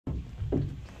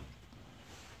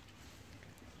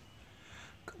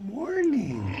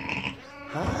Morning.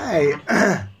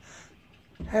 Hi.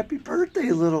 Happy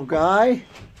birthday, little guy.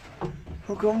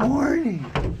 Oh, good morning.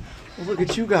 Well, look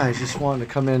at you guys just wanting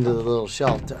to come into the little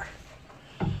shelter.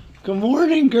 Good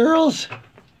morning, girls.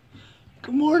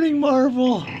 Good morning,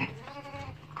 Marvel.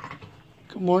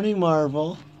 Good morning,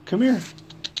 Marvel. Come here.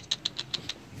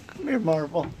 Come here,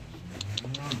 Marvel.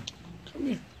 Come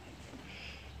here.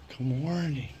 Good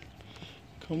morning.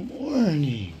 Good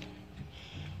morning.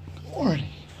 Good morning.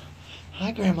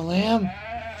 Hi, Grandma Lamb.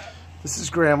 This is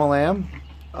Grandma Lamb.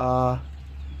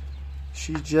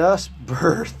 She just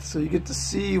birthed, so you get to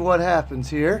see what happens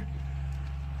here.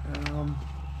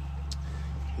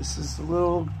 This is the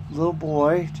little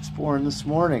boy just born this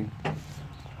morning.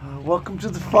 Welcome to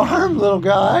the farm, little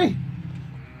guy.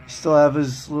 Still have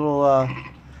his little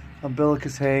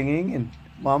umbilicus hanging, and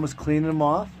Mama's cleaning him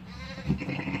off.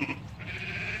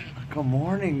 Good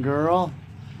morning, girl.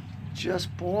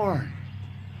 Just born.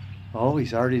 Oh,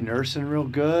 he's already nursing real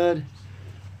good.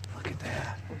 Look at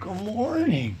that. Good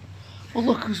morning. Well,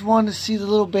 look who's wanting to see the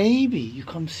little baby. You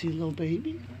come see the little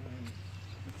baby?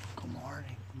 Good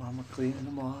morning. Mama cleaning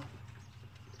him off.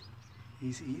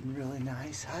 He's eating really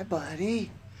nice. Hi, buddy.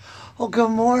 Oh,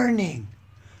 good morning.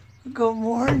 Good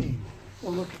morning.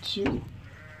 Well, look at you.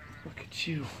 Look at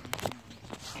you.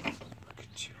 Look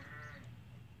at you.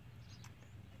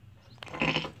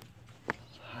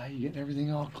 Hi, you getting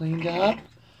everything all cleaned up?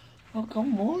 Oh, good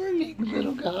morning,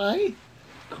 little guy.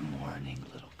 Good morning,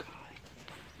 little guy.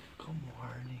 Good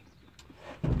morning.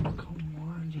 Good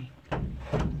morning.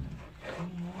 Good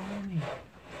morning.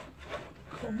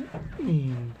 Good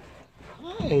morning.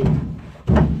 Hi.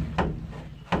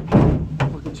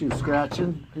 Look at you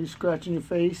scratching. Are you scratching your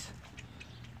face?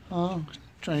 Huh?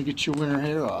 Trying to get your winter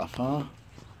hair off, huh? Look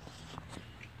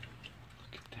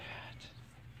at that.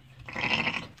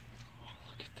 Oh,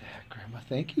 look at that, Grandma.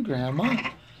 Thank you,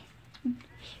 Grandma.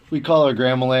 We call her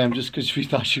Grandma Lamb just because we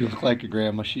thought she looked like a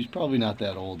grandma. She's probably not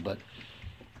that old, but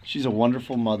she's a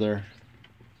wonderful mother.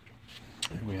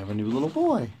 And we have a new little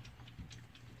boy.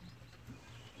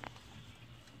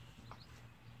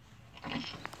 And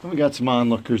we got some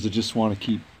onlookers that just want to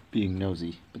keep being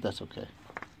nosy, but that's okay.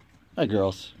 Hi,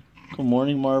 girls. Good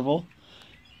morning, Marvel.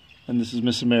 And this is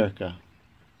Miss America.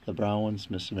 The brown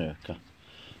one's Miss America.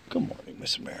 Good morning,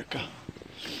 Miss America.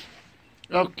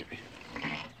 Okay.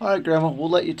 All right, Grandma, we'll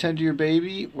let you tend to your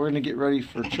baby. We're going to get ready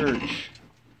for church.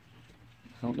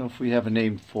 I don't know if we have a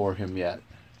name for him yet.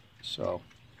 So,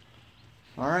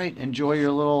 all right, enjoy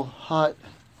your little hut.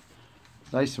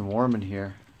 Nice and warm in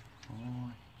here. Oh.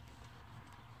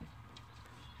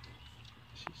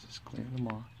 She's just cleaning them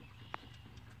off.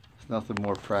 There's nothing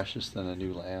more precious than a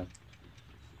new lamb.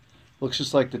 Looks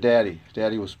just like the daddy.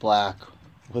 Daddy was black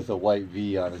with a white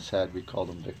V on his head. We called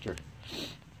him Victor.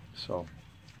 So,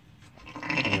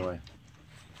 anyway,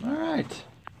 all right.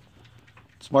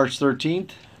 It's March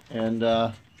 13th, and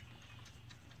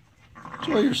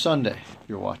enjoy your Sunday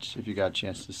if you got a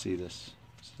chance to see this.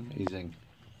 It's amazing.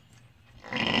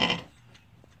 Well,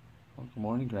 good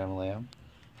morning, Grandma Lamb.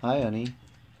 Hi, honey.